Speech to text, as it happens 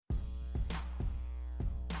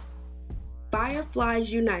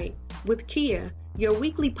Fireflies Unite with Kia, your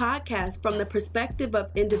weekly podcast from the perspective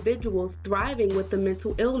of individuals thriving with a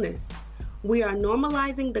mental illness. We are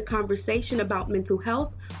normalizing the conversation about mental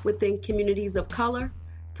health within communities of color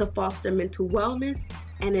to foster mental wellness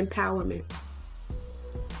and empowerment.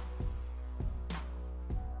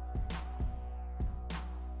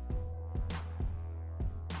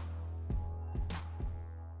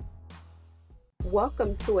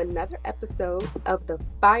 Welcome to another episode of the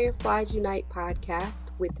Fireflies Unite podcast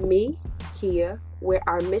with me, Kia, where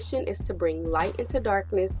our mission is to bring light into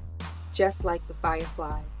darkness, just like the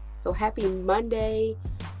fireflies. So happy Monday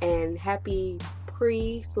and happy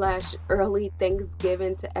pre/early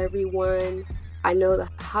Thanksgiving to everyone. I know the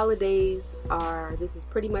holidays this is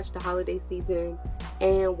pretty much the holiday season,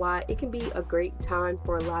 and while it can be a great time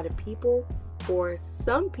for a lot of people, for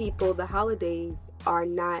some people, the holidays are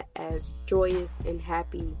not as joyous and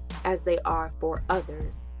happy as they are for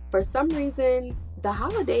others. For some reason, the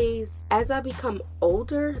holidays, as I become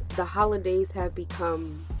older, the holidays have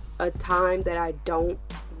become a time that I don't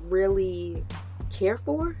really care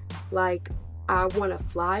for. Like, I want to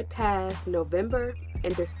fly past November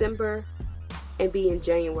and December and be in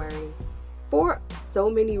January for so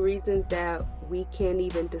many reasons that we can't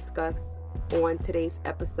even discuss on today's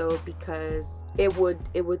episode, because it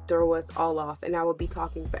would throw us all off and I would be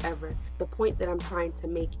talking forever. The point that I'm trying to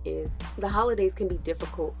make is the holidays can be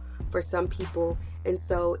difficult for some people, and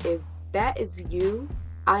so if that is you,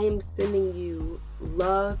 I am sending you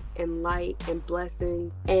love and light and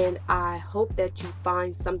blessings, and I hope that you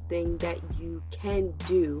find something that you can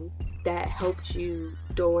do that helps you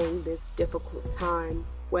during this difficult time,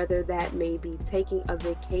 whether that may be taking a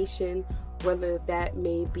vacation, whether that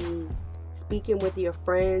may be speaking with your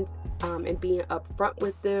friends and being upfront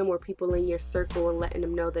with them or people in your circle and letting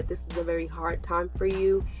them know that this is a very hard time for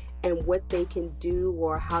you and what they can do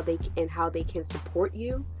or how they can support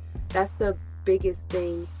you. That's the biggest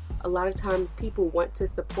thing. A lot of times people want to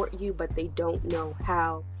support you, but they don't know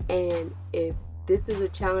how. And if this is a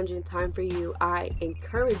challenging time for you, I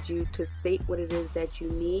encourage you to state what it is that you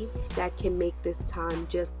need that can make this time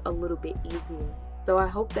just a little bit easier. So I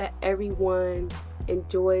hope that everyone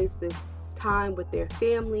enjoys this time with their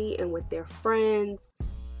family and with their friends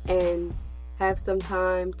and have some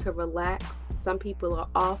time to relax. Some people are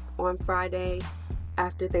off on Friday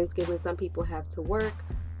after Thanksgiving. Some people have to work.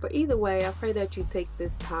 But either way, I pray that you take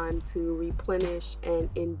this time to replenish and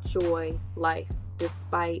enjoy life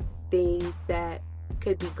despite things that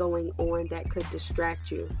could be going on that could distract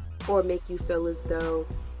you or make you feel as though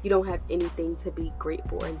you don't have anything to be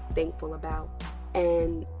grateful and thankful about.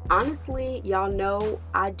 And honestly, y'all know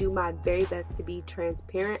I do my very best to be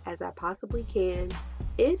transparent as I possibly can.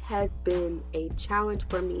 It has been a challenge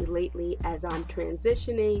for me lately as I'm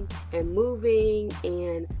transitioning and moving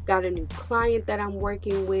and got a new client that I'm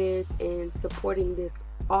working with and supporting this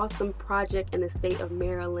awesome project in the state of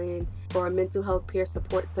Maryland for mental health peer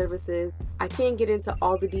support services. I can't get into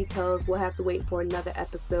all the details. We'll have to wait for another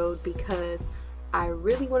episode because I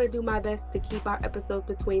really want to do my best to keep our episodes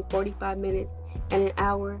between 45 minutes and an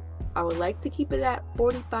hour. I would like to keep it at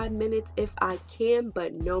 45 minutes if I can,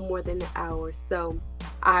 but no more than an hour. So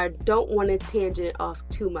I don't want to tangent off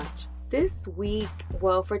too much. This week,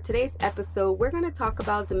 for today's episode, we're going to talk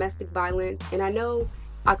about domestic violence. And I know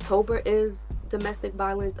October is Domestic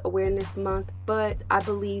Violence Awareness Month, but I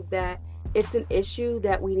believe that it's an issue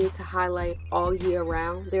that we need to highlight all year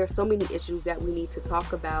round. There are so many issues that we need to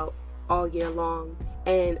talk about all year long,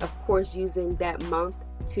 and of course using that month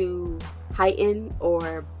to heighten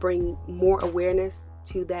or bring more awareness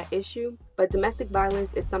to that issue. But domestic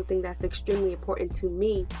violence is something that's extremely important to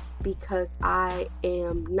me because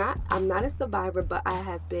I'm not a survivor, but I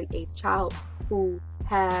have been a child who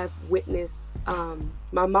have witnessed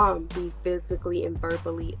my mom be physically and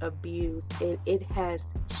verbally abused, and it has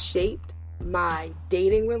shaped my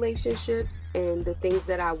dating relationships and the things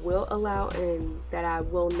that I will allow and that I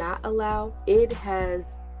will not allow. It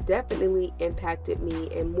has definitely impacted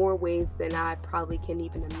me in more ways than I probably can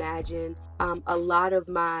even imagine. A lot of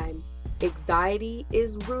my anxiety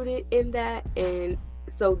is rooted in that, and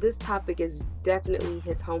so this topic is definitely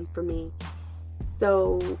hits home for me.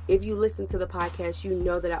 So if you listen to the podcast, you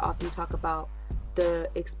know that I often talk about the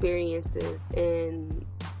experiences and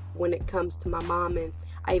when it comes to my mom, and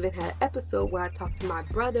I even had an episode where I talked to my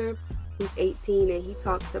brother who's 18 and he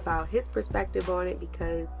talks about his perspective on it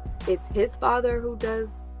because it's his father who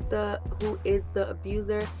is the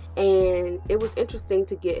abuser, and it was interesting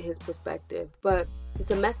to get his perspective. But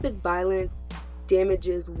domestic violence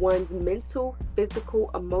damages one's mental,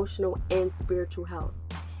 physical, emotional, and spiritual health.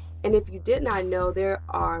 And if you did not know, there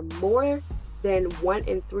are more than 1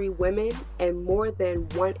 in 3 women and more than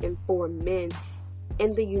 1 in 4 men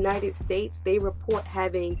in the United States, they report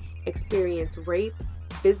having experienced rape,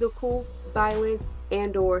 physical violence,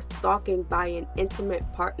 and or stalking by an intimate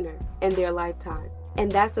partner in their lifetime. And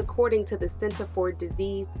that's according to the Center for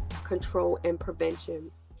Disease Control and Prevention.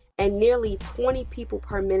 And nearly 20 people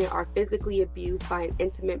per minute are physically abused by an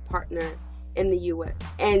intimate partner in the U.S.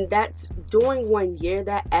 And that's during 1 year,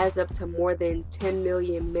 that adds up to more than 10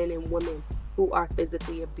 million men and women who are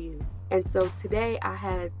physically abused. And so today I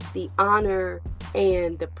had the honor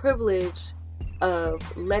and the privilege of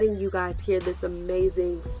letting you guys hear this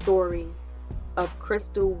amazing story of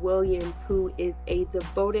Crystal Williams, who is a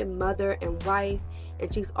devoted mother and wife,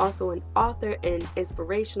 and she's also an author and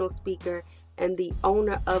inspirational speaker and the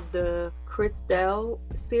owner of the Crystal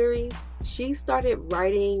series. She started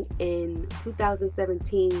writing in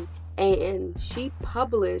 2017 and she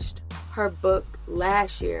published her book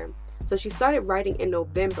last year. So she started writing in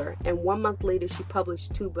November, and 1 month later she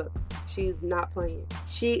published 2 books. She's not playing.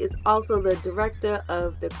 She is also the director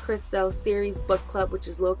of the Crystal Series Book Club, which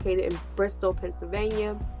is located in Bristol,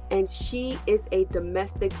 Pennsylvania. And she is a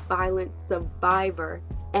domestic violence survivor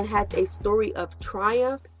and has a story of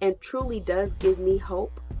triumph, and truly does give me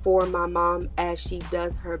hope for my mom as she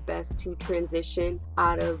does her best to transition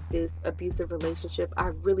out of this abusive relationship. I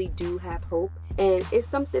really do have hope. And it's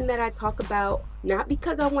something that I talk about, not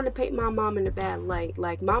because I want to paint my mom in a bad light.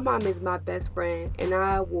 Like, my mom is my best friend and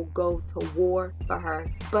I will go to war for her.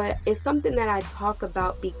 But it's something that I talk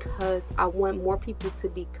about because I want more people to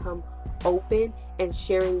become open and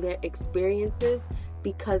sharing their experiences,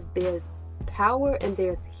 because there's power and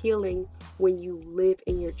there's healing when you live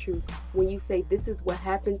in your truth. When you say, this is what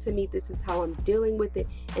happened to me, this is how I'm dealing with it,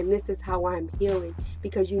 and this is how I'm healing.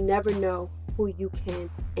 Because you never know who you can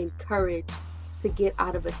encourage to get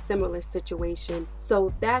out of a similar situation.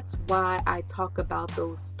 So that's why I talk about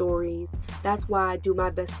those stories. That's why I do my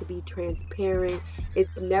best to be transparent. It's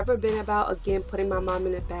never been about, again, putting my mom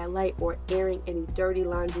in a bad light or airing any dirty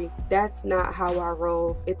laundry. That's not how I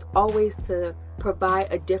roll. It's always to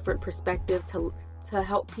provide a different perspective, to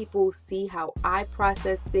help people see how I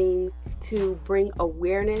process things, to bring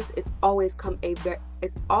awareness. It's always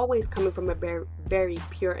coming from a very, very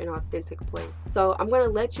pure and authentic place. So I'm going to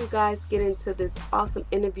let you guys get into this awesome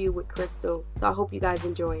interview with Crystal. So I hope you guys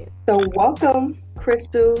enjoy it. So welcome,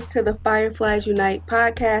 Crystal, to the Fireflies Unite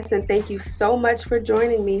podcast, and thank you so much for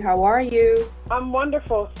joining me. How are you? I'm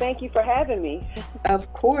wonderful. Thank you for having me.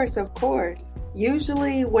 Of course.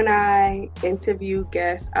 Usually when I interview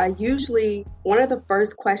guests, one of the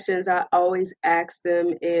first questions I always ask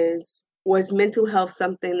them is, was mental health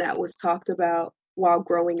something that was talked about while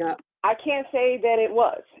growing up? I can't say that it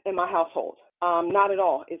was in my household. Not at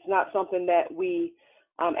all. It's not something that we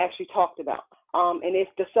actually talked about. And if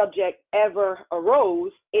the subject ever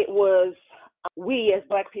arose, it was, we as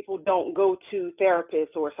Black people don't go to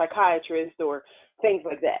therapists or psychiatrists or things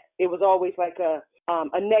like that. It was always like a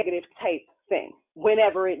negative type thing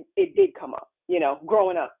whenever it did come up,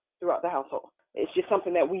 growing up throughout the household. It's just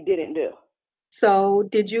something that we didn't do. So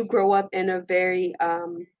did you grow up in a very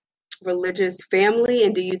religious family?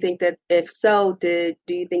 And do you think that, if so, do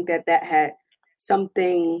you think that had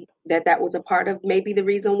something that was a part of maybe the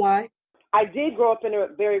reason why? I did grow up in a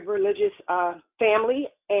very religious family,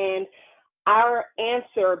 and our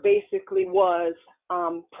answer basically was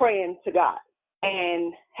praying to God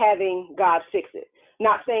and having God fix it.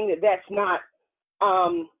 Not saying that that's not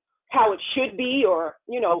how it should be, or,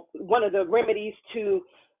 one of the remedies to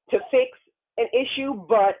fix an issue,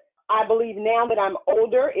 but I believe now that I'm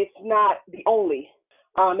older, it's not the only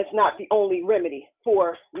remedy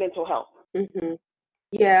for mental health. Mm-hmm.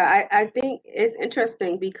 Yeah, I think it's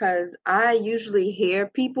interesting because I usually hear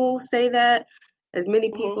people say that. As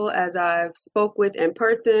many people as I've spoke with in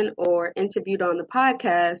person or interviewed on the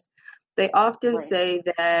podcast, they often say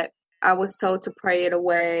that I was told to pray it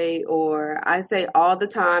away, or I say all the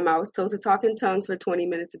time, I was told to talk in tongues for 20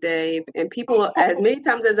 minutes a day. And people, as many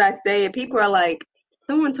times as I say it, people are like,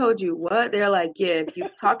 someone told you what? They're like, yeah, if you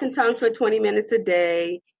talk in tongues for 20 minutes a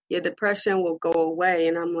day, your depression will go away.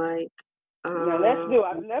 And I'm like, no, that's new.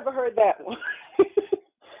 I've never heard that one.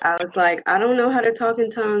 I was like, I don't know how to talk in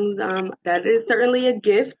tongues. That is certainly a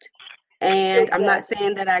gift. And exactly. I'm not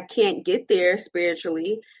saying that I can't get there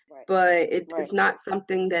spiritually, but it's not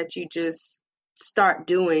something that you just start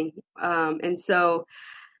doing. And so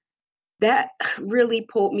that really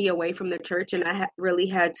pulled me away from the church, and I really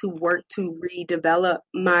had to work to redevelop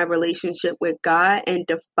my relationship with God and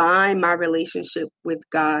define my relationship with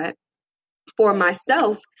God for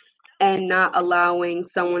myself, and not allowing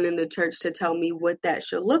someone in the church to tell me what that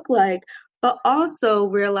should look like, but also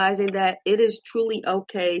realizing that it is truly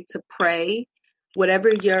okay to pray.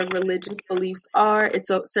 Whatever your religious beliefs are,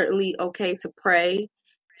 it's certainly okay to pray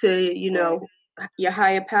to, your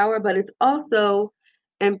higher power, but it's also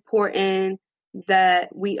important that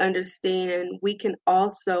we understand we can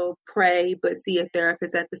also pray but see a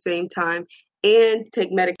therapist at the same time and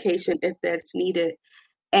take medication if that's needed.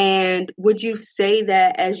 And would you say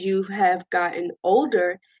that as you have gotten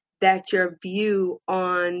older, that your view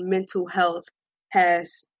on mental health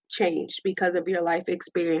has changed because of your life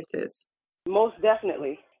experiences? Most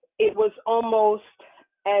definitely. It was almost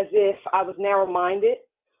as if I was narrow-minded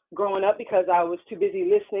growing up because I was too busy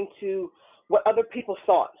listening to what other people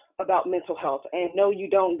thought about mental health. And no, you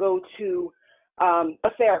don't go to a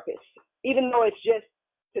therapist, even though it's just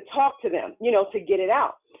to talk to them, to get it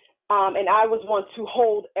out. And I was one to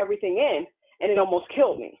hold everything in, and it almost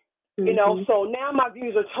killed me, So now my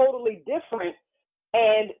views are totally different,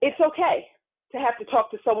 and it's okay to have to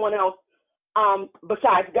talk to someone else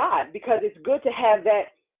besides God, because it's good to have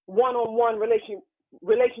that one-on-one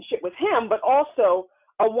relationship with Him, but also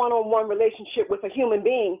a one-on-one relationship with a human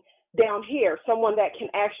being down here, someone that can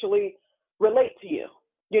actually relate to you,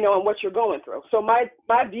 and what you're going through. So my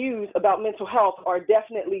views about mental health are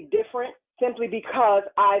definitely different, simply because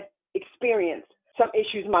I've experienced some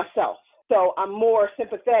issues myself. So I'm more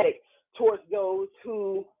sympathetic towards those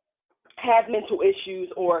who have mental issues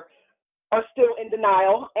or are still in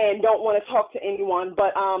denial and don't want to talk to anyone.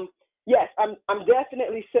 But yes, I'm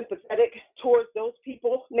definitely sympathetic towards those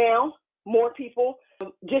people now, more people.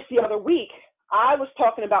 Just the other week, I was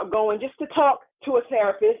talking about going just to talk to a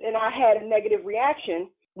therapist, and I had a negative reaction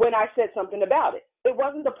when I said something about it. It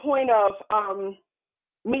wasn't the point of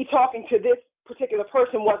me talking to this particular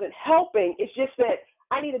person wasn't helping. It's just that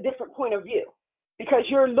I need a different point of view, because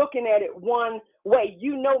you're looking at it one way.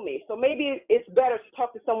 You know me. So maybe it's better to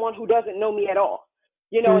talk to someone who doesn't know me at all,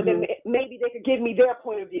 and then maybe they could give me their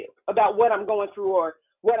point of view about what I'm going through or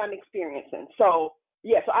what I'm experiencing. So,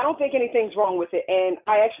 so I don't think anything's wrong with it, and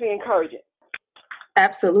I actually encourage it.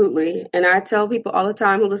 Absolutely. And I tell people all the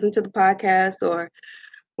time who listen to the podcast, or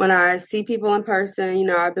when I see people in person,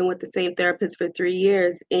 I've been with the same therapist for 3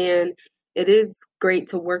 years, and it is great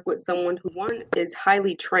to work with someone who, one, is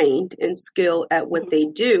highly trained and skilled at what they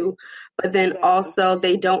do, but then also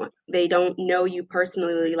they don't know you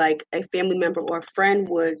personally like a family member or a friend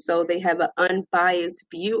would, so they have an unbiased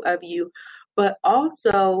view of you. But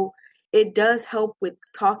also it does help with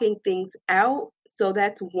talking things out. So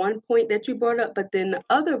that's one point that you brought up. But then the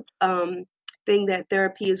other thing that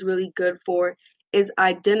therapy is really good for is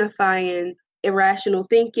identifying irrational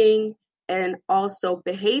thinking and also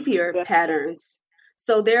behavior patterns.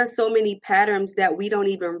 So there are so many patterns that we don't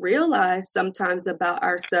even realize sometimes about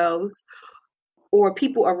ourselves, or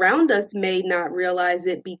people around us may not realize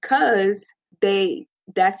it because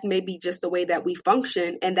that's maybe just the way that we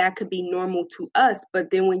function, and that could be normal to us. But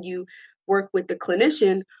then when you work with the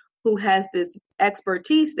clinician who has this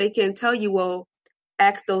expertise, they can tell you, well,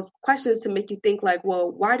 ask those questions to make you think like, well,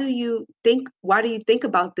 why do you think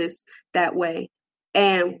about this that way?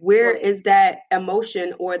 And where is that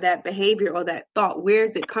emotion or that behavior or that thought? Where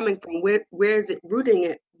is it coming from? Where is it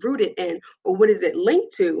rooted in, or what is it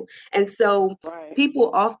linked to? And so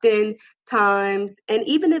people oftentimes, and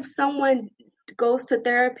even if someone goes to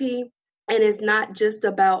therapy and it's not just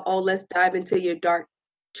about, oh, let's dive into your dark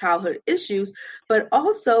childhood issues, but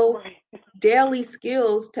also daily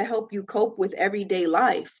skills to help you cope with everyday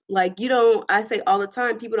life. Like, I say all the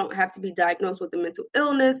time, people don't have to be diagnosed with a mental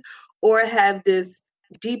illness or have this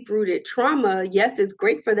deep-rooted trauma. Yes, it's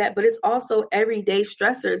great for that, but it's also everyday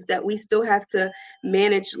stressors that we still have to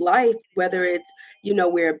manage life, whether it's,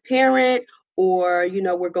 we're a parent, or,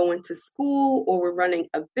 we're going to school, or we're running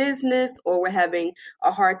a business, or we're having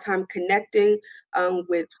a hard time connecting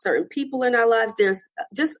with certain people in our lives. There's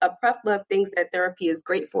just a plethora of things that therapy is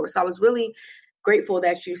great for. So I was really grateful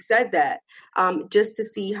that you said that, just to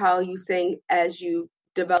see how you saying as you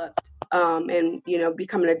developed and,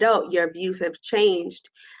 become an adult, your views have changed,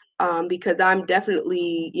 because I'm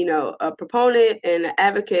definitely, a proponent and an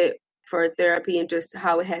advocate for therapy and just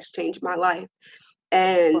how it has changed my life.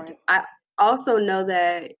 And I also know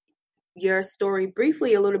that your story,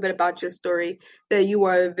 briefly, a little bit about your story, that you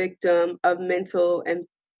are a victim of mental and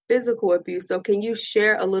physical abuse. So can you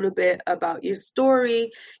share a little bit about your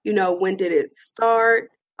story? When did it start?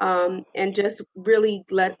 And just really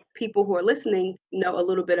let people who are listening know a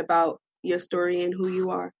little bit about your story and who you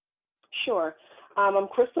are. Sure. I'm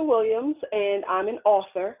Crystal Williams, and I'm an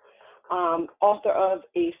author of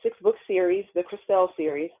a 6-book series, the Crystal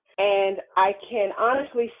series. And I can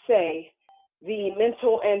honestly say the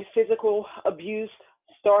mental and physical abuse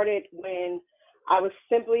started when I was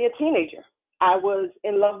simply a teenager. I was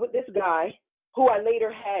in love with this guy who I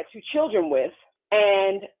later had 2 children with.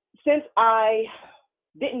 And since I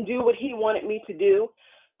didn't do what he wanted me to do,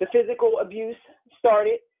 the physical abuse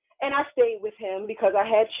started. And I stayed with him because I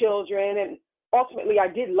had children, and ultimately I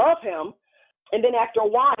did love him. And then after a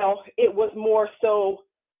while, it was more so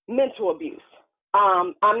mental abuse.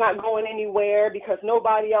 I'm not going anywhere because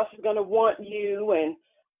nobody else is going to want you,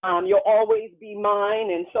 and you'll always be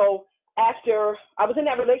mine. And so after I was in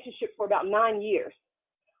that relationship for about 9 years,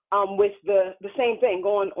 with the same thing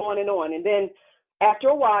going on and on. And then after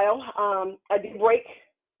a while, I did break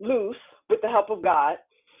loose with the help of God.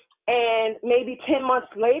 And maybe 10 months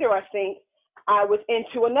later, I think, I was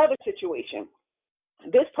into another situation.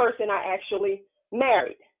 This person I actually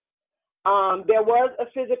married. There was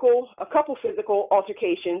a couple physical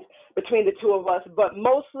altercations between the two of us, but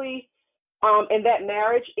mostly in that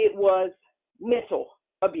marriage, it was mental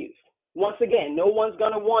abuse. Once again, no one's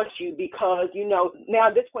going to want you because, now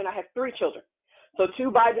at this point I have 3 children. So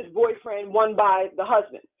 2 by this boyfriend, 1 by the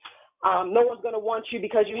husband. No one's going to want you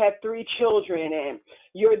because you have 3 children and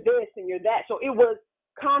you're this and you're that. So it was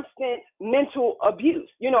constant mental abuse.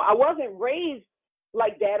 I wasn't raised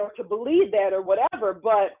like that or to believe that or whatever,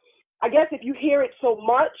 but I guess if you hear it so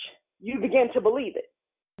much, you begin to believe it.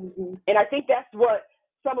 Mm-hmm. And I think that's what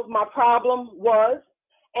some of my problem was.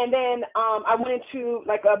 And then I went into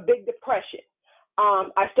like a big depression.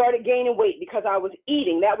 I started gaining weight because I was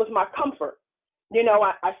eating. That was my comfort.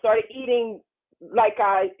 I started eating like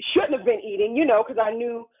I shouldn't have been eating, because I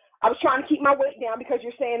knew I was trying to keep my weight down because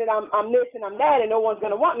you're saying that I'm this and I'm that and no one's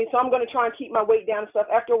going to want me. So I'm going to try and keep my weight down and stuff.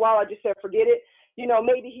 After a while, I just said, forget it.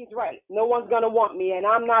 Maybe he's right. No one's going to want me and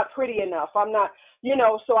I'm not pretty enough. I'm not,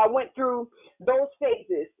 so I went through those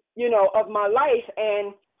phases, of my life,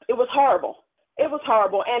 and it was horrible. It was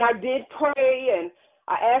horrible. And I did pray and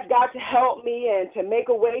I asked God to help me and to make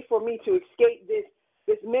a way for me to escape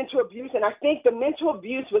this mental abuse. And I think the mental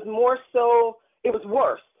abuse was more so, it was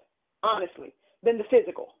worse, honestly, than the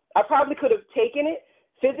physical. I probably could have taken it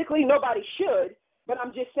physically. Nobody should. But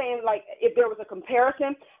I'm just saying, like, if there was a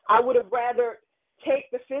comparison, I would have rather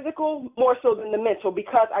take the physical more so than the mental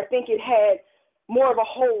because I think it had more of a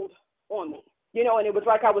hold on me, and it was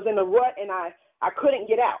like I was in a rut and I couldn't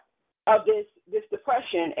get out of this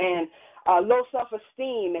depression and low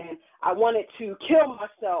self-esteem, and I wanted to kill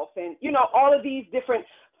myself, and all of these different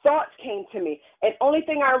thoughts came to me, and only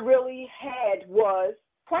thing I really had was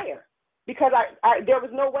prayer because I there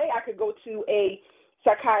was no way I could go to a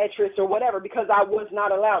psychiatrist or whatever because I was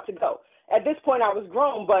not allowed to go. At this point I was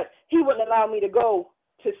grown, but he wouldn't allow me to go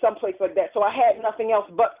to some place like that, so I had nothing else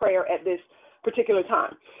but prayer at this particular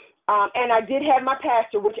time. And I did have my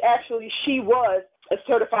pastor, which actually she was a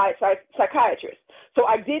certified psychiatrist. So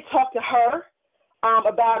I did talk to her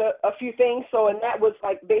about a few things. So, and that was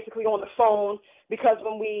like basically on the phone because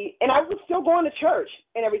and I was still going to church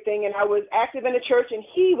and everything, and I was active in the church, and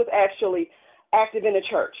he was actually active in the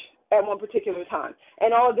church at one particular time.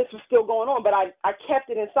 And all of this was still going on, but I kept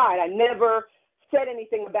it inside. I never said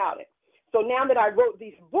anything about it. So now that I wrote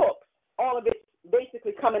these books, all of it's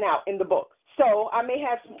basically coming out in the books. So I may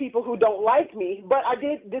have some people who don't like me, but I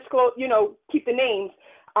did disclose, keep the names,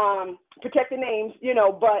 protect the names,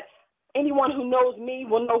 but anyone who knows me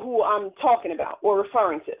will know who I'm talking about or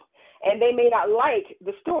referring to. And they may not like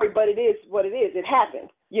the story, but it is what it is. It happened,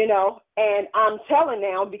 and I'm telling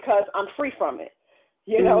now because I'm free from it.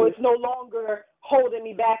 It's no longer holding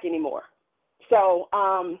me back anymore. So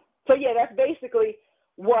yeah, that's basically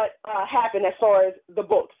what happened as far as the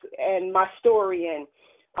books and my story and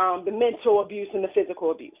the mental abuse and the physical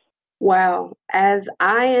abuse. Wow. As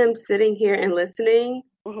I am sitting here and listening,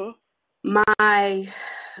 mm-hmm.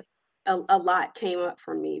 A lot came up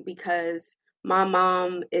for me because my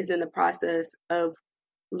mom is in the process of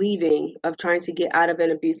trying to get out of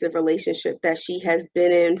an abusive relationship that she has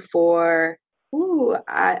been in for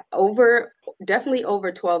definitely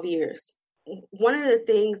over 12 years. One of the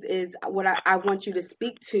things is what I want you to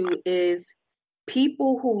speak to is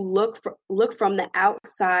people who look from the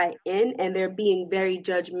outside in, and they're being very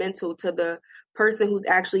judgmental to the person who's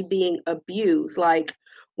actually being abused. Like,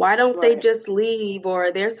 why don't they just leave? Or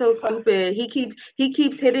they're so stupid. He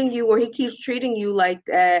keeps hitting you, or he keeps treating you like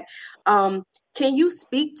that. Can you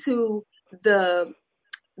speak to the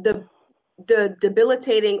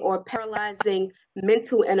debilitating or paralyzing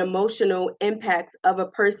mental and emotional impacts of a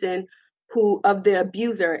person of the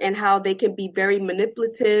abuser, and how they can be very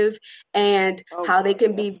manipulative and how they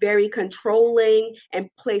can be very controlling and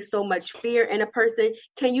place so much fear in a person?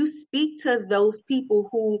 Can you speak to those people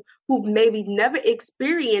who've maybe never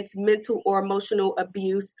experienced mental or emotional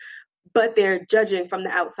abuse, but they're judging from the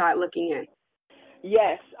outside looking in.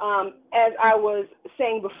 Yes. As I was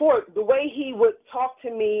saying before, the way he would talk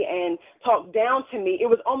to me and talk down to me, it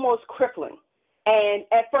was almost crippling. And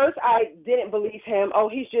at first I didn't believe him. Oh,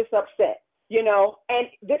 he's just upset, you know. And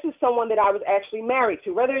this is someone that I was actually married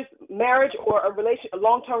to. Whether it's marriage or a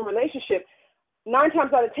long-term relationship, 9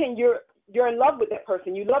 times out of 10, you're in love with that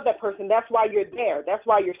person. You love that person. That's why you're there. That's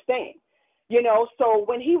why you're staying, you know. So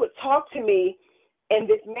when he would talk to me in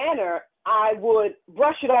this manner, I would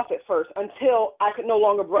brush it off at first until I could no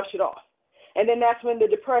longer brush it off. And then that's when the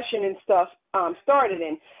depression and stuff started.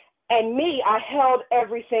 And me, I held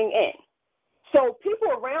everything in. So people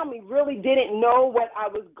around me really didn't know what I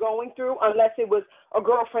was going through unless it was a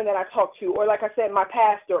girlfriend that I talked to, or like I said, my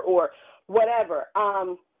pastor or whatever.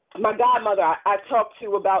 My godmother I talked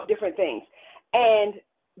to about different things. And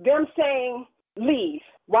them saying, leave.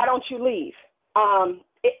 Why don't you leave?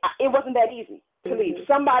 It wasn't that easy to leave.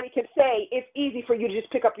 Somebody can say it's easy for you to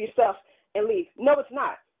just pick up your stuff and leave. No, it's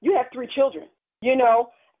not. You have 3 children, you know,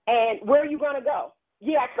 and where are you going to go?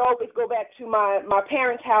 Yeah, I could always go back to my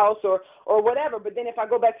parents' house or whatever, but then if I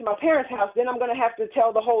go back to my parents' house, then I'm going to have to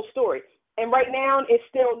tell the whole story. And right now it's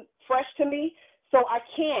still fresh to me, so I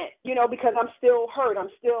can't, you know, because I'm still hurt. I'm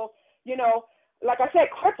still, you know, like I said,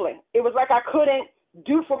 crippling. It was like I couldn't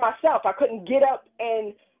do for myself. I couldn't get up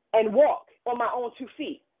and walk on my own 2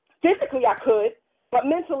 feet. Physically I could, but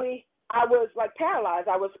mentally I was like paralyzed.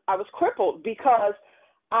 I was crippled because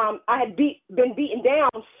I had been beaten down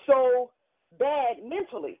so bad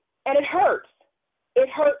mentally, and it hurts. It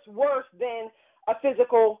hurts worse than a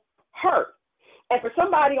physical hurt. And for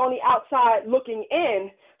somebody on the outside looking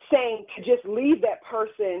in, saying to just leave that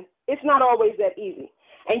person, it's not always that easy.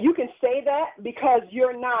 And you can say that because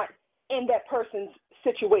you're not in that person's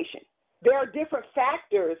situation. There are different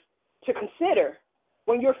factors to consider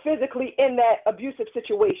when you're physically in that abusive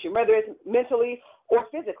situation, whether it's mentally or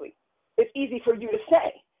physically. It's easy for you to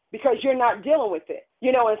say because you're not dealing with it.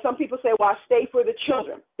 You know, and some people say, well, I stay for the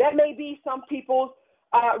children. That may be some people's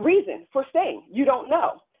reason for staying. You don't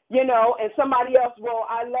know, you know, and somebody else, well,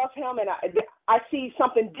 I love him and I see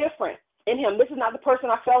something different in him. This is not the person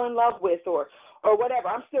I fell in love with or whatever.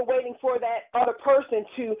 I'm still waiting for that other person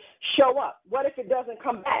to show up. What if it doesn't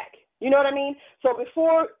come back? You know what I mean? So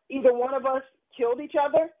before either one of us killed each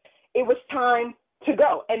other, it was time to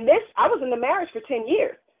go. And I was in the marriage for 10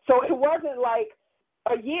 years. So it wasn't like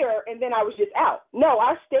a year and then I was just out. No,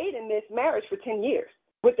 I stayed in this marriage for 10 years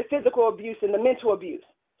with the physical abuse and the mental abuse.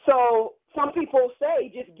 So some people say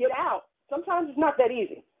just get out. Sometimes it's not that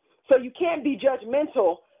easy. So you can't be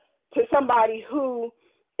judgmental to somebody who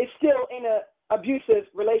is still in an abusive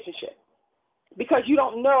relationship because you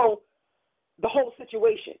don't know the whole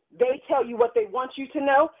situation. They tell you what they want you to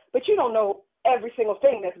know, but you don't know every single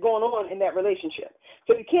thing that's going on in that relationship.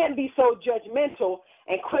 So you can't be so judgmental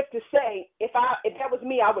and quick to say, if that was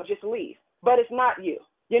me, I would just leave. But it's not you.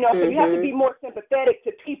 You know, so you have to be more sympathetic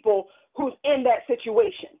to people who's in that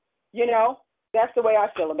situation. You know, that's the way I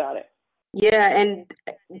feel about it. Yeah, and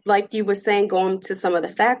like you were saying, going to some of the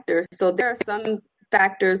factors. So there are some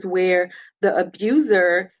factors where the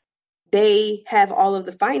abuser, they have all of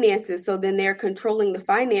the finances, so then they're controlling the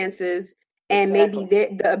finances, and maybe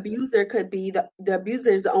the abuser could be the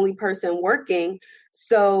abuser is the only person working,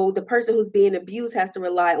 so the person who's being abused has to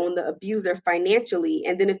rely on the abuser financially,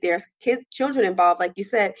 and then if there's children involved, like you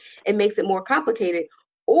said, it makes it more complicated.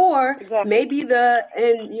 Or maybe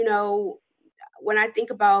you know, when I think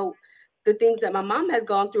about the things that my mom has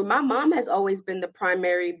gone through, my mom has always been the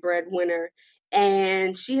primary breadwinner.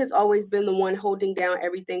 And she has always been the one holding down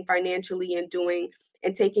everything financially and doing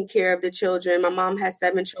and taking care of the children. My mom has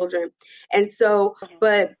 7 children. And so,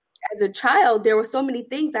 but as a child, there were so many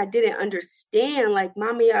things I didn't understand. Like,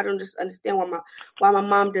 mommy, I don't just understand why my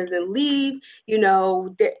mom doesn't leave, you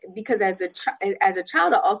know, because as a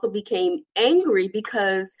child, I also became angry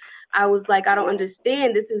because I was like, I don't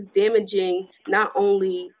understand. This is damaging not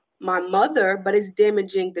only my mother, but it's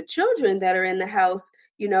damaging the children that are in the house.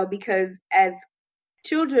 You know, because as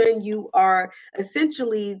children, you are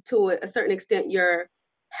essentially, to a certain extent, you're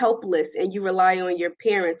helpless and you rely on your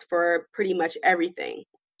parents for pretty much everything.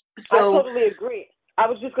 So I totally agree. I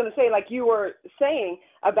was just going to say, like you were saying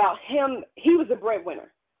about him, he was a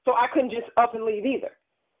breadwinner. So I couldn't just up and leave either,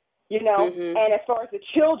 you know. And as far as the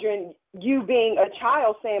children, you being a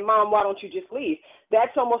child saying, Mom, why don't you just leave?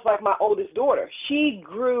 That's almost like my oldest daughter. She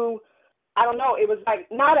grew, I don't know, it was like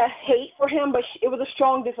not a hate for him, but it was a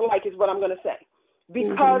strong dislike is what I'm going to say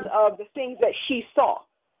because of the things that she saw,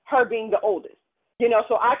 her being the oldest. You know,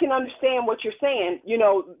 so I can understand what you're saying, you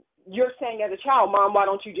know, you're saying as a child, Mom, why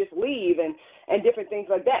don't you just leave, and different things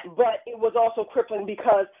like that. But it was also crippling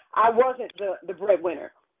because I wasn't the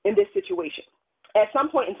breadwinner in this situation. At some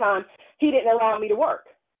point in time, he didn't allow me to work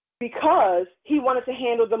because he wanted to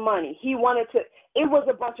handle the money. It was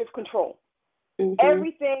a bunch of control. Mm-hmm.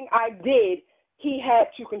 Everything I did, he had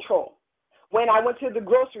to control. When I went to the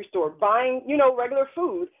grocery store buying, regular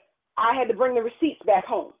food, I had to bring the receipts back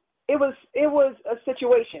home. It was a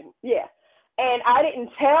situation, yeah. And I didn't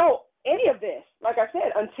tell any of this, like I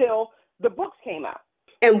said, until the books came out.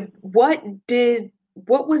 And what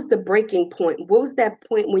was the breaking point? What was that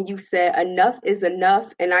point when you said enough is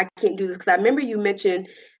enough and I can't do this? Because I remember you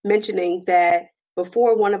mentioning that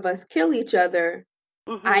before one of us kill each other,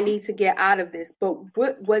 mm-hmm. I need to get out of this. But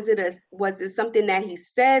what was it? Was it something that he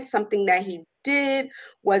said, something that he did?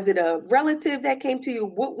 Was it a relative that came to you?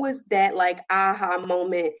 What was that aha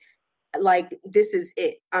moment? Like, this is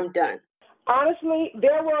it, I'm done. Honestly,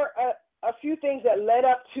 there were a few things that led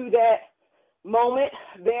up to that moment.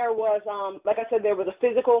 There was, like I said, there was a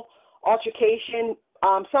physical altercation,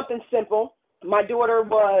 something simple. My daughter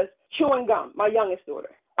was chewing gum, my youngest daughter,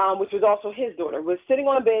 which was also his daughter, was sitting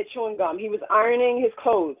on a bed chewing gum. He was ironing his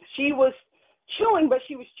clothes. She was chewing, but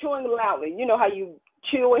she was chewing loudly. You know how you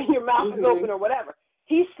chew and your mouth mm-hmm. is open or whatever.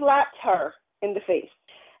 He slapped her in the face.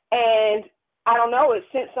 And I don't know, it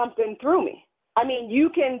sent something through me. I mean,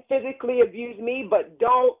 you can physically abuse me, but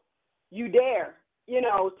don't you dare,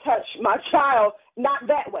 touch my child. Not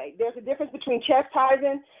that way. There's a difference between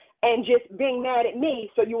chastising and just being mad at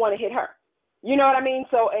me so you want to hit her. You know what I mean?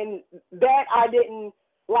 So, and that I didn't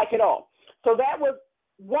like at all. So that was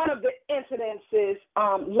one of the incidences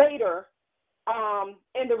later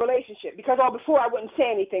in the relationship, because before I wouldn't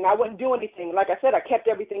say anything. I wouldn't do anything. Like I said, I kept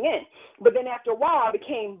everything in. But then after a while, I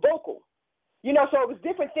became vocal. So it was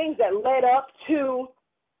different things that led up to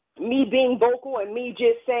me being vocal and me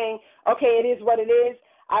just saying, okay, it is what it is.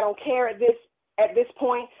 I don't care at this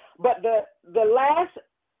point. But the last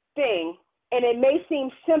thing, and it may seem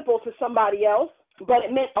simple to somebody else, but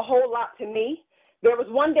it meant a whole lot to me. There was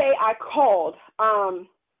one day I called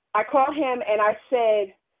him and I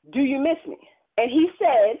said, do you miss me? And he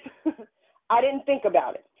said, I didn't think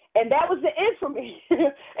about it. And that was the end for me.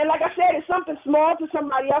 And like I said, it's something small to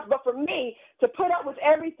somebody else, but for me, to put up with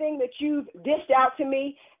everything that you've dished out to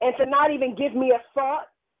me and to not even give me a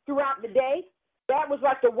thought throughout the day, that was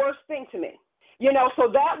like the worst thing to me.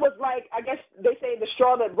 So that was like, I guess they say the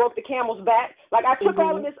straw that broke the camel's back. Like I took mm-hmm.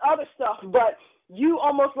 all of this other stuff, but you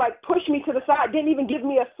almost like pushed me to the side, didn't even give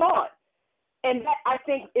me a thought. And that, I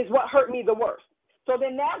think, is what hurt me the worst. So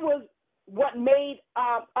then that was what made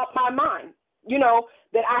up my mind.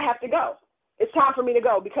 That I have to go. It's time for me to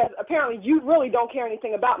go because apparently you really don't care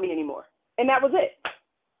anything about me anymore. And that was it.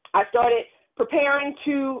 I started preparing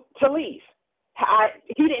to leave.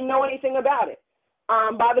 He didn't know anything about it.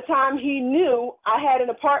 By the time he knew, I had an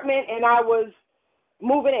apartment and I was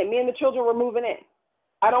moving in. Me and the children were moving in.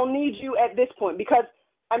 I don't need you at this point because,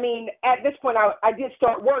 at this point I did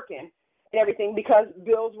start working and everything because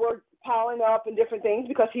bills were piling up and different things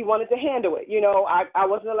because he wanted to handle it. I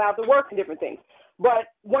wasn't allowed to work and different things.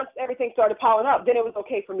 But once everything started piling up, then it was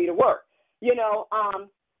okay for me to work,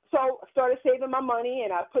 So I started saving my money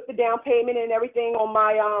and I put the down payment and everything on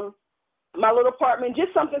my little apartment,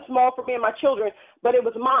 just something small for me and my children, but it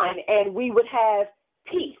was mine and we would have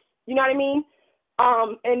peace, you know what I mean?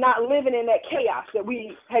 And not living in that chaos that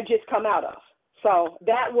we had just come out of. So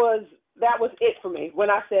that was it for me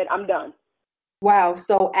when I said I'm done. Wow.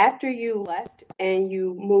 So after you left and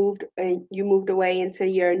you moved away into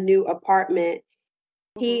your new apartment,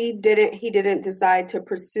 he didn't decide to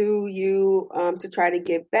pursue you to try to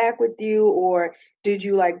get back with you, or did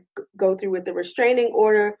you go through with the restraining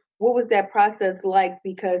order? What was that process like?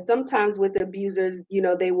 Because sometimes with abusers,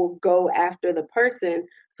 they will go after the person.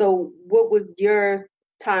 So what was your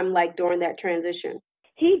time like during that transition?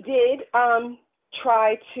 He did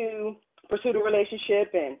try to pursue the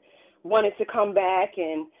relationship and wanted to come back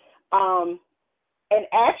and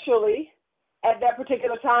actually at that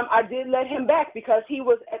particular time I did let him back because he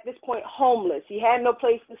was at this point homeless. He had no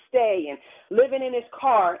place to stay and living in his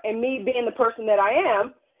car, and me being the person that I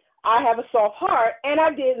am, I have a soft heart and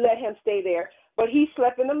I did let him stay there, but he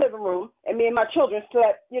slept in the living room and me and my children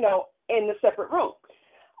slept, in the separate room.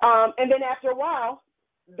 And then after a while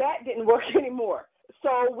that didn't work anymore.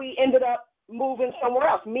 So we ended up moving somewhere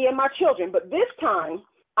else, me and my children. But this time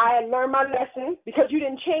I had learned my lesson because you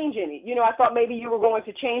didn't change any. I thought maybe you were going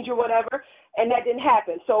to change or whatever, and that didn't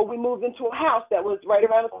happen. So we moved into a house that was right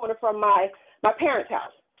around the corner from my parents'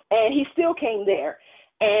 house. And he still came there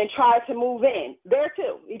and tried to move in there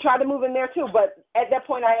too. He tried to move in there too, but at that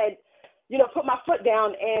point I had, put my foot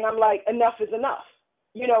down, and I'm like, enough is enough.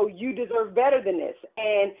 You deserve better than this.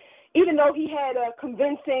 And even though he had a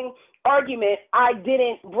convincing argument, I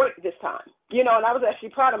didn't break this time, and I was actually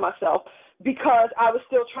proud of myself because I was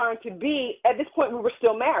still trying to be, at this point, we were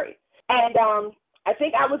still married. And I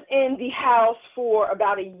think I was in the house for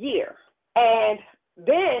about a year. And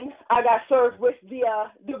then I got served with the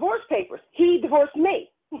divorce papers. He divorced me.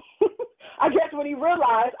 I guess when he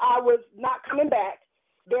realized I was not coming back,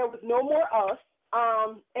 there was no more us,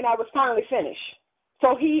 and I was finally finished.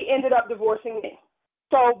 So he ended up divorcing me.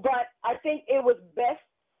 But I think it was best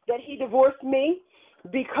that he divorced me,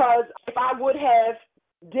 because if I would have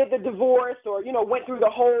did the divorce or, went through the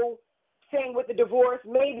whole thing with the divorce,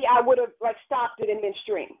 maybe I would have stopped it in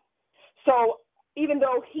midstream. So even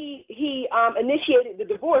though he initiated the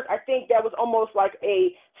divorce, I think that was almost like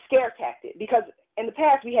a scare tactic, because in the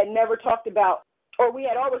past we had never talked about, or we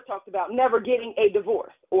had always talked about never getting a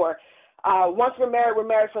divorce, or once we're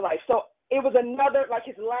married for life. So it was another,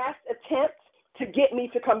 his last attempt to get me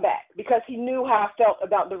to come back, because he knew how I felt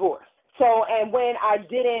about divorce. So, and when I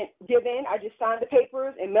didn't give in, I just signed the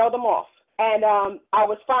papers and mailed them off. And I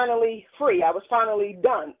was finally free. I was finally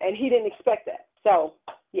done. And he didn't expect that. So,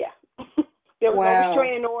 yeah. There was no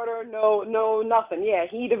restraining order, no nothing. Yeah,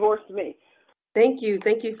 he divorced me. Thank you.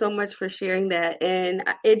 Thank you so much for sharing that. And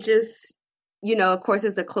it just, of course,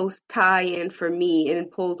 it's a close tie-in for me, and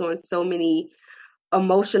it pulls on so many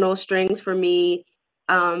emotional strings for me,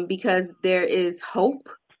 because there is hope.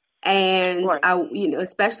 And right.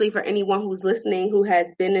 Especially for anyone who's listening who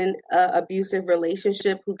has been in an abusive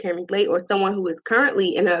relationship, who can relate, or someone who is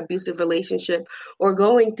currently in an abusive relationship or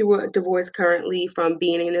going through a divorce currently from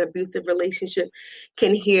being in an abusive relationship,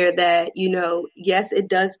 can hear that, yes, it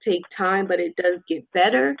does take time, but it does get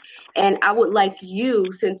better. And I would like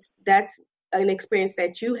you, since that's an experience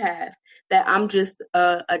that you have, that I'm just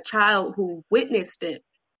a child who witnessed it,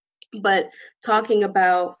 but talking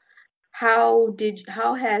about how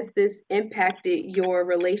has this impacted your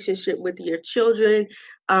relationship with your children?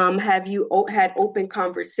 Have you had open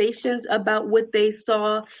conversations about what they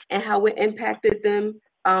saw and how it impacted them?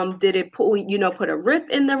 Did it put a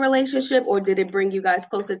rift in the relationship, or did it bring you guys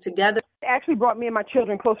closer together? It actually brought me and my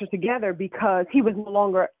children closer together, because he was no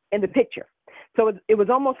longer in the picture. So it was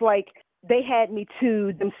almost like they had me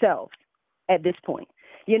to themselves at this point.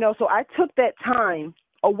 So I took that time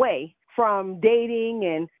away from dating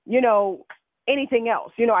and, anything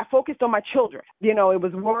else. I focused on my children. It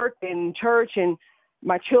was work and church and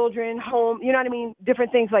my children, home,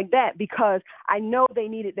 different things like that, because I know they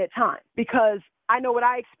needed that time, because I know what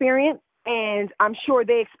I experienced, and I'm sure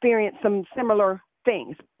they experienced some similar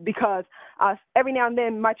things, because every now and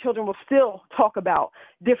then my children will still talk about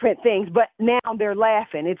different things, but now they're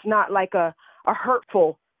laughing. It's not like a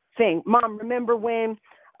hurtful thing. Mom, remember when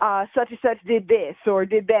such and such did this or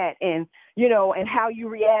did that, and and how you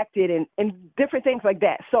reacted, and different things like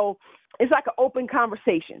that. So it's like an open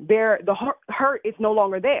conversation. The hurt is no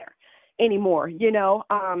longer there anymore,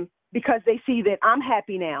 because they see that I'm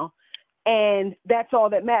happy now, and that's all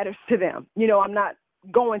that matters to them. I'm not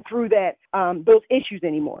going through that those issues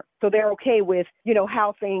anymore. So they're okay with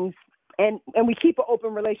how things, and we keep an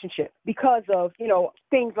open relationship because of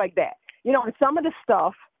things like that. And some of the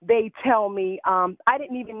stuff they tell me, I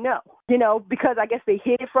didn't even know, because I guess they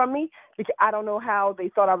hid it from me, because I don't know how they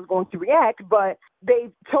thought I was going to react, but they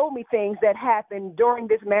told me things that happened during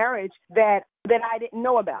this marriage that I didn't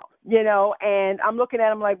know about, and I'm looking at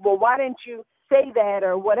them like, well, why didn't you say that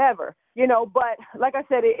or whatever, but like I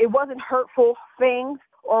said, it wasn't hurtful things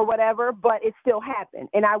or whatever, but it still happened,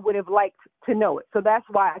 and I would have liked to know it. So that's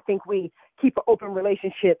why I think we keep an open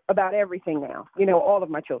relationship about everything now, all of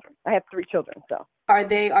my children. I have 3 children. So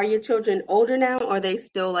are your children older now, or are they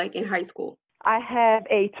still in high school? I have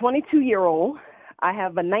a 22-year-old, I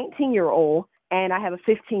have a 19-year-old, and I have a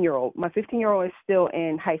 15-year-old. My 15-year-old is still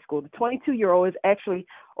in high school. The 22-year-old is actually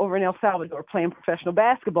over in El Salvador playing professional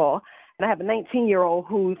basketball, and I have a 19-year-old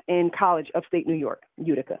who's in college, upstate New York,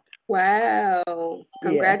 Utica. Wow.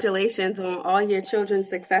 Congratulations on all your children's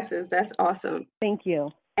successes. That's awesome. Thank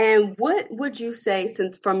you. And what would you say,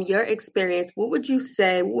 since from your experience, what would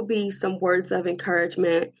be some words of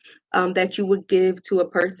encouragement that you would give to a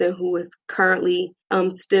person who is currently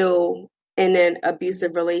still in an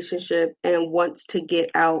abusive relationship and wants to get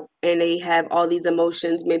out, and they have all these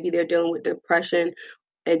emotions? Maybe they're dealing with depression,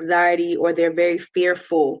 anxiety, or they're very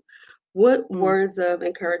fearful. What words of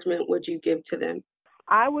encouragement would you give to them?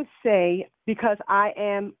 I would say, because I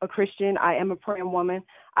am a Christian, I am a praying woman,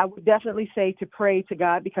 I would definitely say to pray to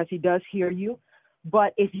God, because he does hear you.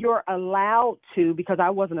 But if you're allowed to, because I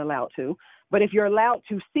wasn't allowed to, But if you're allowed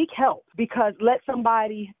to seek help, because let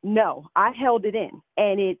somebody know, I held it in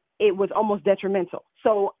and it was almost detrimental.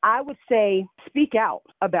 So I would say speak out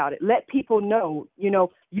about it. Let people know,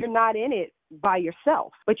 you're not in it by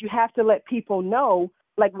yourself, but you have to let people know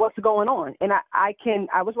like what's going on. And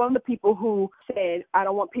I was one of the people who said, I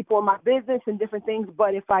don't want people in my business and different things.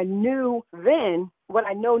 But if I knew then what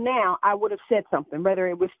I know now, I would have said something, whether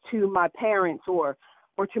it was to my parents or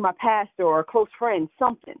to my pastor or a close friend,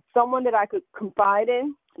 someone that I could confide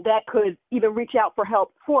in that could even reach out for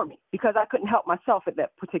help for me, because I couldn't help myself at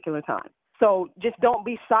that particular time. So just don't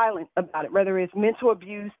be silent about it, whether it's mental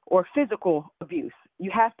abuse or physical abuse.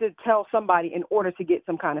 You have to tell somebody in order to get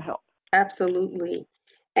some kind of help. Absolutely.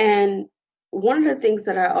 And one of the things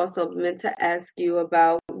that I also meant to ask you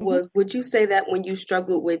about was, would you say that when you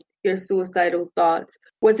struggled with your suicidal thoughts,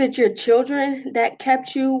 was it your children that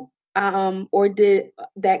kept you, or did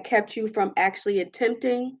that kept you from actually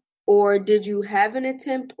attempting, or did you have an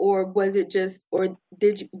attempt, or was it just, or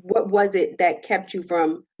what was it that kept you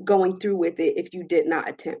from going through with it if you did not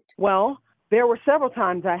attempt? Well, there were several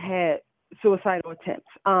times I had suicidal attempts.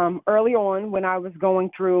 Early on when I was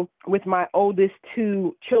going through with my oldest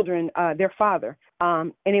two children, their father.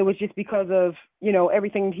 And it was just because of,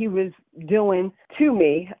 everything he was doing to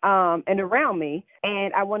me and around me.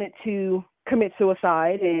 And I wanted to commit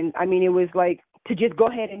suicide. And I mean, it was like to just go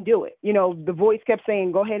ahead and do it. The voice kept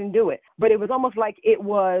saying, go ahead and do it. But it was almost like it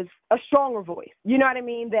was a stronger voice. You know what I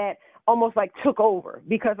mean? That almost like took over,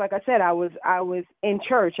 because like I said, I was in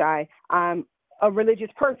church. I'm a religious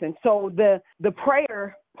person. So the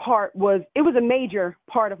prayer part was a major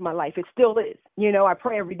part of my life. It still is. I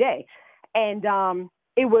pray every day. And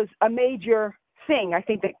it was a major thing, I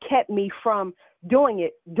think, that kept me from doing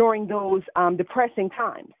it during those depressing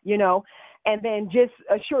times, And then just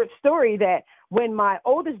a short story that when my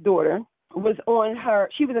oldest daughter was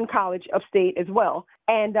she was in college upstate as well.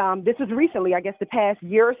 And this was recently, I guess the past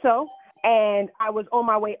year or so. And I was on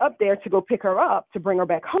my way up there to go pick her up to bring her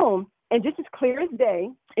back home. And just as clear as day,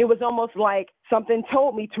 it was almost like something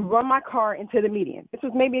told me to run my car into the median. This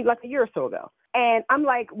was maybe like a year or so ago. And I'm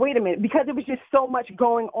like, wait a minute, because it was just so much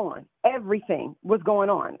going on. Everything was going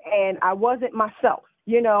on. And I wasn't myself.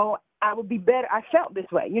 I would be better. I felt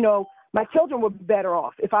this way. My children would be better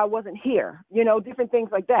off if I wasn't here, different things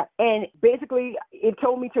like that. And basically, it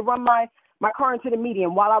told me to run my car into the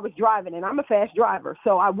median while I was driving, and I'm a fast driver,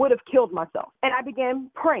 so I would have killed myself. And I began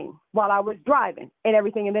praying while I was driving and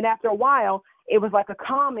everything. And then after a while, it was like a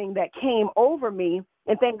calming that came over me.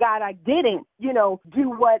 And thank God I didn't,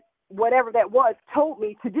 do whatever that was told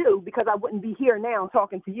me to do, because I wouldn't be here now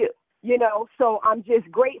talking to you. So I'm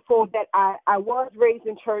just grateful that I was raised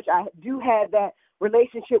in church. I do have that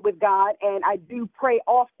relationship with God, and I do pray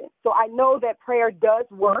often. So I know that prayer does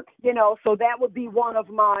work, so that would be one of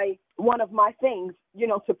my things,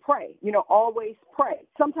 to pray, always pray.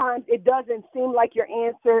 Sometimes it doesn't seem like your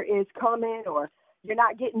answer is coming or you're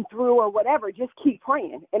not getting through or whatever. Just keep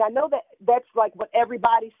praying. And I know that that's like what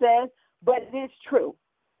everybody says, but it is true.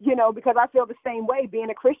 Because I feel the same way being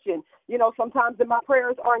a Christian. Sometimes my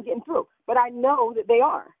prayers aren't getting through, but I know that they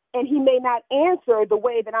are. And he may not answer the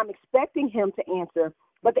way that I'm expecting him to answer,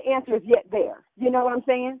 but the answer is yet there. You know what I'm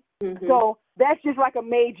saying? Mm-hmm. So that's just like a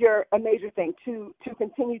major thing, to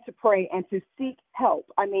continue to pray and to seek help.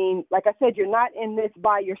 I mean, like I said, you're not in this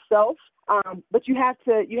by yourself, but you have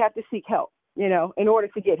to seek help, in order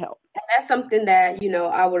to get help. And that's something that,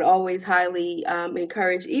 I would always highly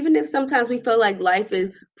encourage, even if sometimes we feel like life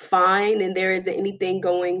is fine and there isn't anything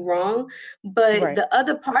going wrong. But right. The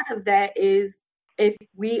other part of that is, if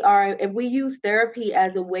we use therapy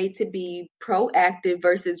as a way to be proactive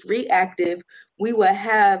versus reactive, we will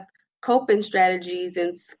have coping strategies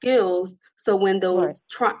and skills. So when those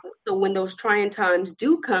trying times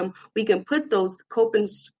do come, we can put those coping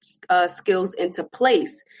skills into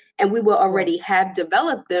place, and we will already have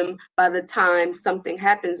developed them by the time something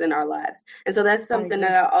happens in our lives. And so that's something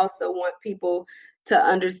that I also want people to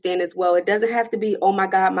understand as well. It doesn't have to be, oh my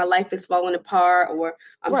God, my life is falling apart, or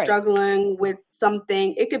I'm struggling with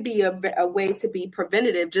something. It could be a way to be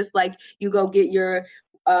preventative, just like you go get your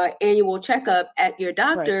annual checkup at your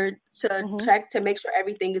doctor to check to make sure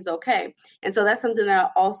everything is okay. And so that's something that I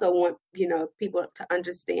also want, people to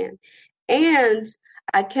understand. And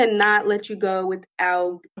I cannot let you go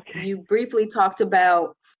without you briefly talked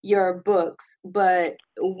about your books. But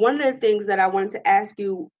one of the things that I wanted to ask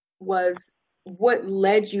you was, what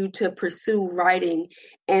led you to pursue writing,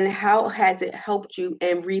 and how has it helped you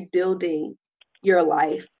in rebuilding your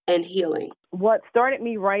life and healing? What started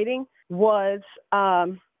me writing was,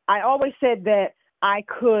 I always said that I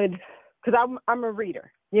could, because I'm a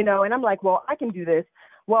reader, and I'm like, well, I can do this.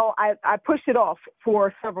 Well, I pushed it off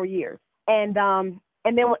for several years. And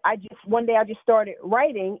then one day I just started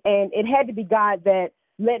writing, and it had to be God that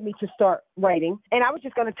led me to start writing. And I was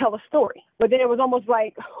just going to tell a story. But then it was almost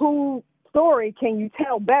like, whose story can you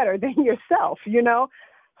tell better than yourself, you know?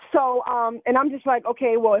 So, and I'm just like,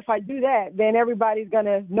 okay, well, if I do that, then everybody's going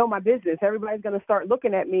to know my business. Everybody's going to start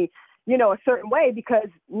looking at me, you know, a certain way, because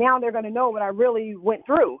now they're going to know what I really went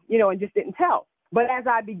through, you know, and just didn't tell. But as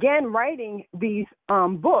I began writing these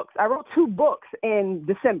books, I wrote 2 books in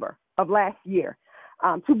December of last year,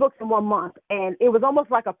 2 books in 1 month. And it was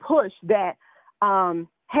almost like a push that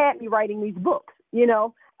had me writing these books, you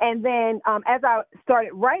know. And then as I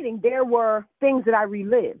started writing, there were things that I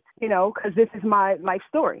relived, you know, because this is my life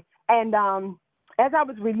story. And as I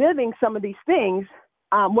was reliving some of these things,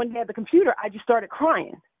 one day at the computer, I just started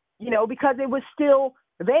crying, you know, because it was still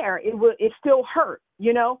there. It still hurt,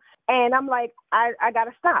 you know. And I'm like, I got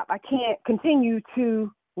to stop. I can't continue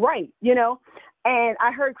to write, you know. And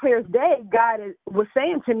I heard clear as day, God was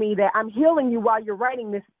saying to me that I'm healing you while you're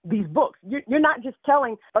writing these books. You're not just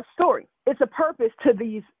telling a story. It's a purpose to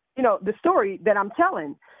these, you know, the story that I'm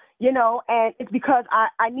telling, you know, and it's because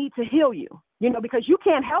I need to heal you, you know, because you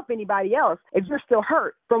can't help anybody else if you're still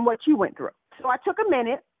hurt from what you went through. So I took a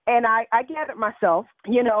minute and I gathered myself,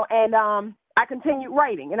 you know, and I continued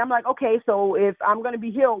writing. And I'm like, okay, so if I'm going to be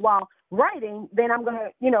healed while writing, then I'm going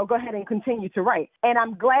to, you know, go ahead and continue to write. And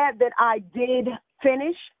I'm glad that I did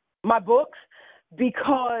finish my books,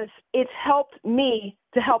 because it's helped me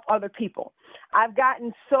to help other people. I've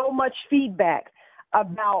gotten so much feedback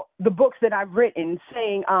about the books that I've written,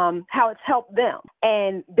 saying how it's helped them.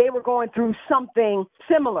 And they were going through something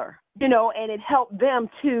similar, you know, and it helped them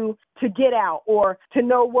to get out or to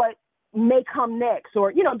know what may come next,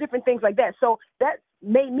 or, you know, different things like that. So that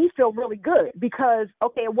made me feel really good, because,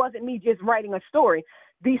 okay, it wasn't me just writing a story.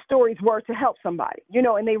 These stories were to help somebody, you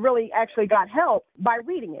know, and they really actually got help by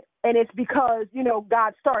reading it. And it's because, you know,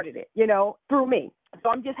 God started it, you know, through me. So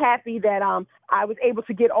I'm just happy that I was able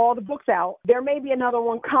to get all the books out. There may be another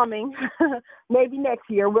one coming, maybe next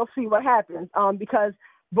year. We'll see what happens, because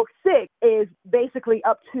book 6 is basically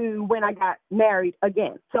up to when I got married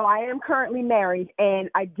again. So I am currently married,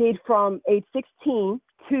 and I did from age 16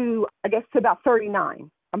 to, I guess, to about 39.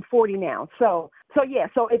 I'm 40 now. So yeah,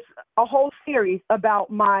 so it's a whole series about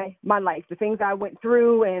my life, the things I went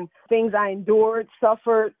through and things I endured,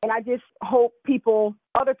 suffered. And I just hope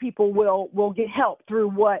other people will get help through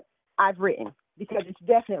what I've written, because it's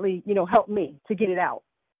definitely, you know, helped me to get it out.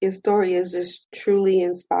 Your story is just truly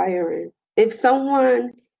inspiring. If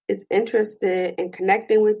someone is interested in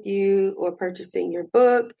connecting with you or purchasing your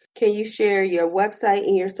book, can you share your website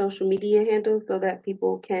and your social media handles so that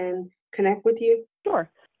people can connect with you? Sure.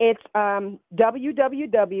 It's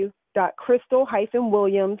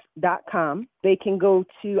www.crystal-williams.com. They can go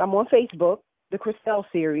to, I'm on Facebook, the Christelle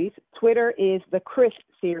Series. Twitter is the Chris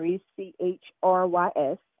Series,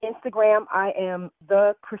 CHRYS. Instagram, I am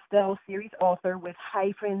the Christelle Series author with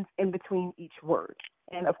hyphens in between each word.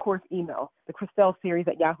 And, of course, email, the Christelle Series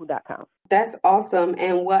at yahoo.com. That's awesome.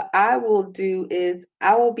 And what I will do is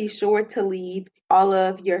I will be sure to leave all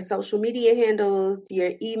of your social media handles,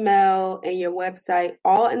 your email, and your website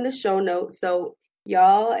all in the show notes. So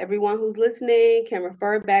y'all, everyone who's listening can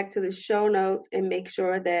refer back to the show notes and make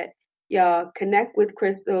sure that y'all connect with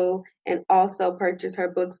Crystal and also purchase her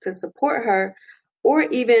books to support her. Or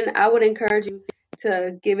even I would encourage you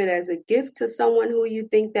to give it as a gift to someone who you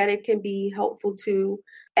think that it can be helpful to.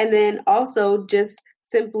 And then also just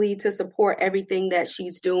simply to support everything that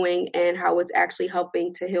she's doing and how it's actually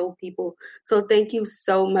helping to heal people. So thank you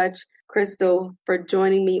so much, Crystal, for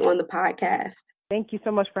joining me on the podcast. Thank you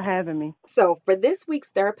so much for having me. So for this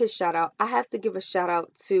week's therapist shout out, I have to give a shout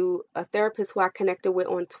out to a therapist who I connected with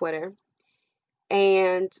on Twitter.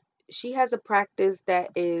 And she has a practice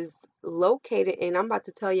that is located, and I'm about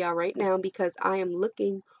to tell y'all right now because I am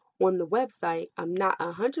looking on the website. I'm not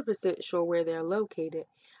 100% sure where they're located.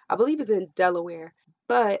 I believe it's in Delaware,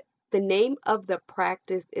 but the name of the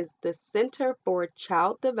practice is the Center for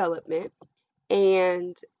Child Development,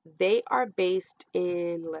 and they are based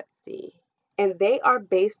in,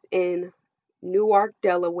 Newark,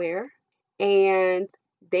 Delaware, and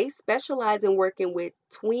they specialize in working with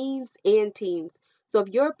tweens and teens. So if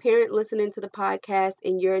you're a parent listening to the podcast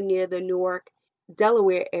and you're near the Newark,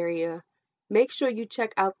 Delaware area, make sure you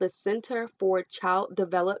check out the Center for Child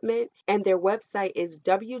Development, and their website is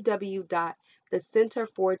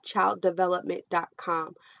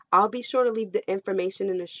www.thecenterforchilddevelopment.com. I'll be sure to leave the information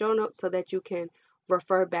in the show notes so that you can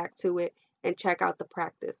refer back to it and check out the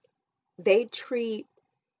practice. They treat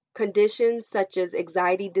conditions such as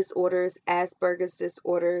anxiety disorders, Asperger's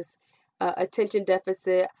disorders, attention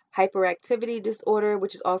deficit hyperactivity disorder,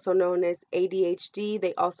 which is also known as ADHD.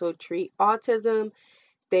 They also treat autism.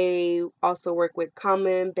 They also work with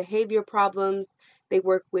common behavior problems. They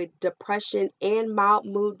work with depression and mild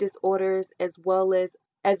mood disorders, as well as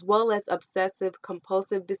obsessive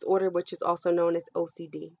compulsive disorder, which is also known as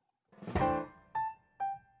OCD.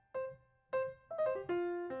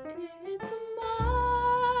 It's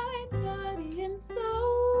mind, body, and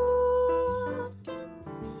soul.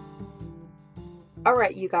 All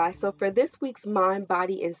right, you guys. So for this week's Mind,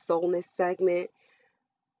 Body, and Soulness segment,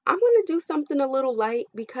 I'm going to do something a little light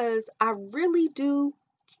because I really do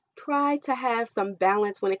try to have some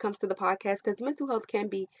balance when it comes to the podcast, because mental health can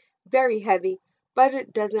be very heavy, but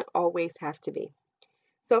it doesn't always have to be.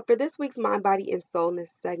 So for this week's Mind, Body, and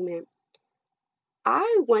Soulness segment,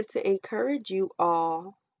 I want to encourage you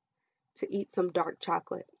all to eat some dark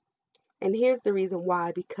chocolate. And here's the reason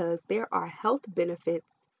why: because there are health benefits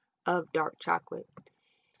of dark chocolate.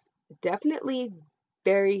 Definitely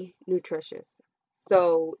very nutritious.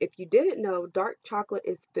 So if you didn't know, dark chocolate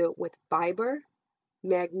is filled with fiber,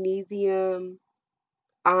 magnesium,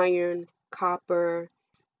 iron, copper,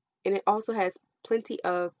 and it also has plenty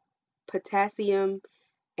of potassium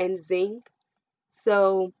and zinc.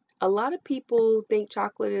 So a lot of people think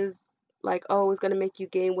chocolate is like, oh, it's going to make you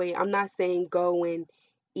gain weight. I'm not saying go and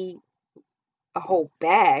eat a whole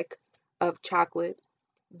bag of chocolate,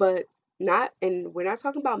 but we're not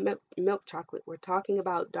talking about milk chocolate. We're talking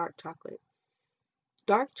about dark chocolate.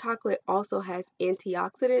 Dark chocolate also has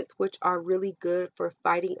antioxidants, which are really good for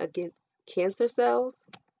fighting against cancer cells.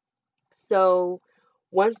 So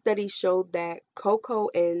one study showed that cocoa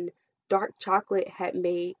and dark chocolate had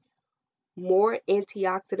made more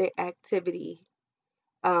antioxidant activity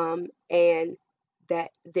and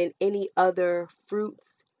that than any other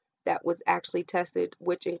fruits that was actually tested,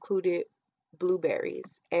 which included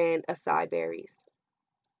blueberries and acai berries.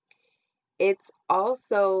 It's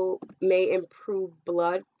also may improve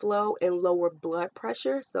blood flow and lower blood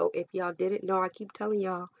pressure. So if y'all didn't know, I keep telling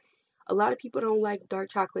y'all, a lot of people don't like dark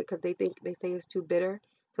chocolate because they say it's too bitter.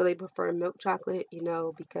 So they prefer milk chocolate,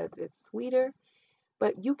 because it's sweeter.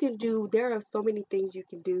 But there are so many things you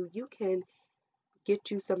can do. You can get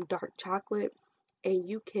you some dark chocolate and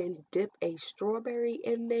you can dip a strawberry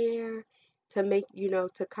in there to make,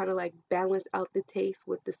 to kind of like balance out the taste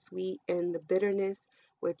with the sweet and the bitterness,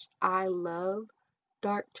 which I love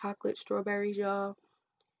dark chocolate strawberries, y'all.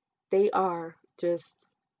 They are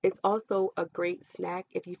it's also a great snack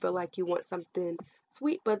if you feel like you want something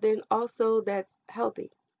sweet, but then also that's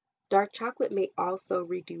healthy. Dark chocolate may also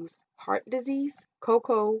reduce heart disease. Dark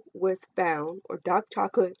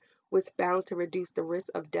chocolate was found to reduce the risk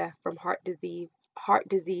of death from heart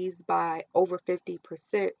disease by over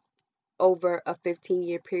 50% over a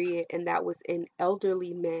 15-year period, and that was in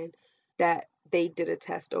elderly men that they did a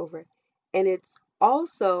test over. And it's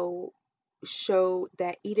also showed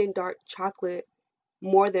that eating dark chocolate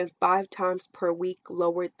more than 5 times per week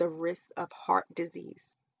lowered the risk of heart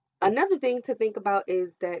disease. Another thing to think about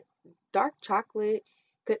is that dark chocolate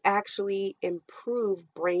could actually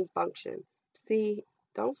improve brain function. See,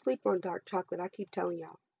 don't sleep on dark chocolate. I keep telling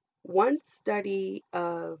y'all. One study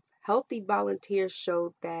of healthy volunteers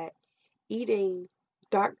showed that eating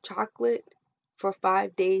dark chocolate for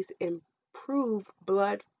 5 days improved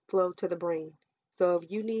blood flow to the brain. So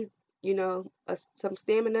if you need, some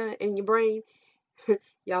stamina in your brain,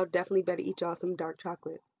 y'all definitely better eat y'all some dark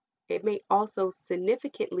chocolate. It may also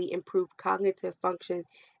significantly improve cognitive function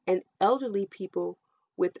in elderly people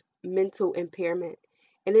with mental impairment.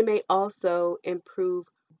 And it may also improve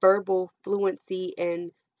verbal fluency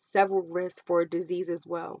and several risks for disease as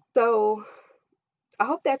well. So I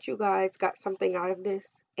hope that you guys got something out of this.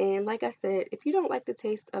 And like I said, if you don't like the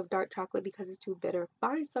taste of dark chocolate because it's too bitter,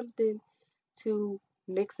 find something to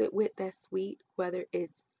mix it with that's sweet, whether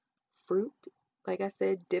it's fruit, like I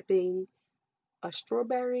said, dipping a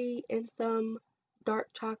strawberry in some dark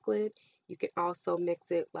chocolate. You can also mix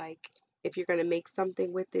it, like if you're going to make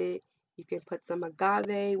something with it, you can put some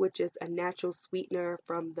agave, which is a natural sweetener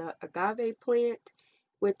from the agave plant,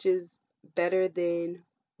 which is better than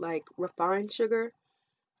like refined sugar.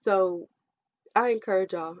 So I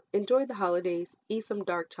encourage y'all, enjoy the holidays, eat some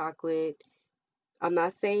dark chocolate. I'm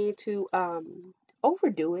not saying to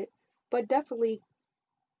overdo it, but definitely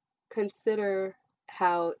consider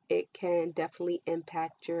how it can definitely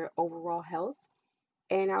impact your overall health.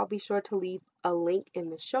 And I'll be sure to leave a link in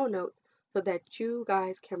the show notes so that you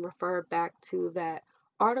guys can refer back to that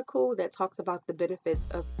article that talks about the benefits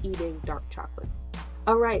of eating dark chocolate.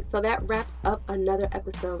 All right, so that wraps up another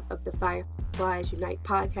episode of the Fireflies Unite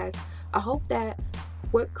podcast. I hope that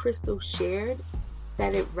what Crystal shared,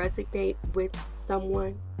 that it resonate with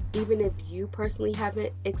someone, even if you personally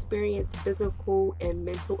haven't experienced physical and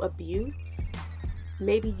mental abuse.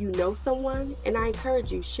 Maybe you know someone, and I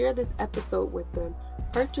encourage you, share this episode with them.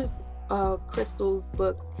 Purchase Crystal's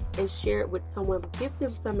books and share it with someone. Give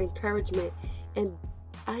them some encouragement, and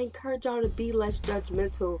I encourage y'all to be less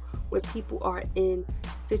judgmental when people are in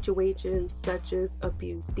situations such as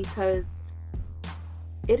abuse, because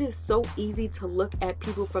it is so easy to look at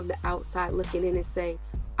people from the outside looking in and say,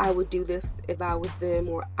 I would do this if I was them,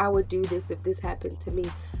 or I would do this if this happened to me.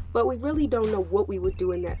 But we really don't know what we would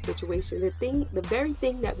do in that situation. The very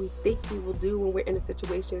thing that we think we will do when we're in a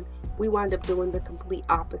situation, we wind up doing the complete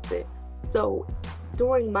opposite. So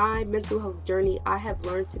during my mental health journey, I have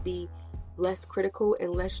learned to be less critical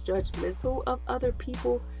and less judgmental of other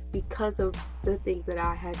people because of the things that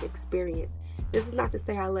I have experienced. This is not to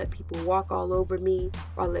say I let people walk all over me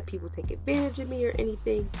or I let people take advantage of me or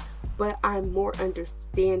anything, but I'm more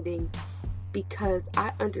understanding because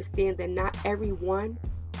I understand that not everyone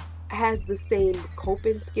has the same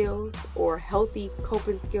coping skills or healthy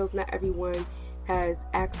coping skills. Not everyone has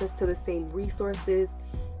access to the same resources.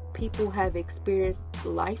 People have experienced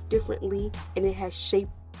life differently, and it has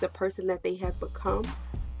shaped the person that they have become.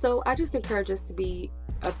 So I just encourage us to be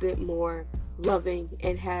a bit more loving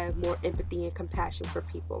and have more empathy and compassion for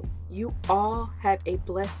people. You all have a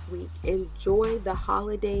blessed week. Enjoy the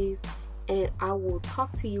holidays, and I will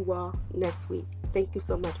talk to you all next week. Thank you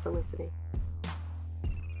so much for listening.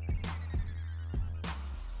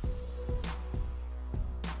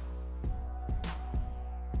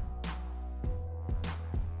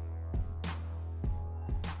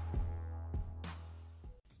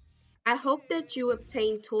 I hope that you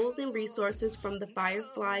obtain tools and resources from the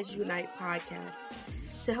Fireflies Unite podcast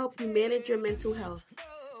to help you manage your mental health,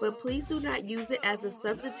 but please do not use it as a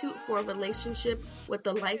substitute for a relationship with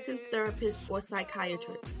a licensed therapist or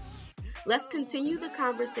psychiatrist. Let's continue the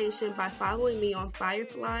conversation by following me on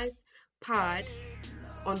Fireflies Pod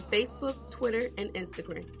on Facebook, Twitter, and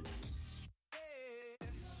Instagram.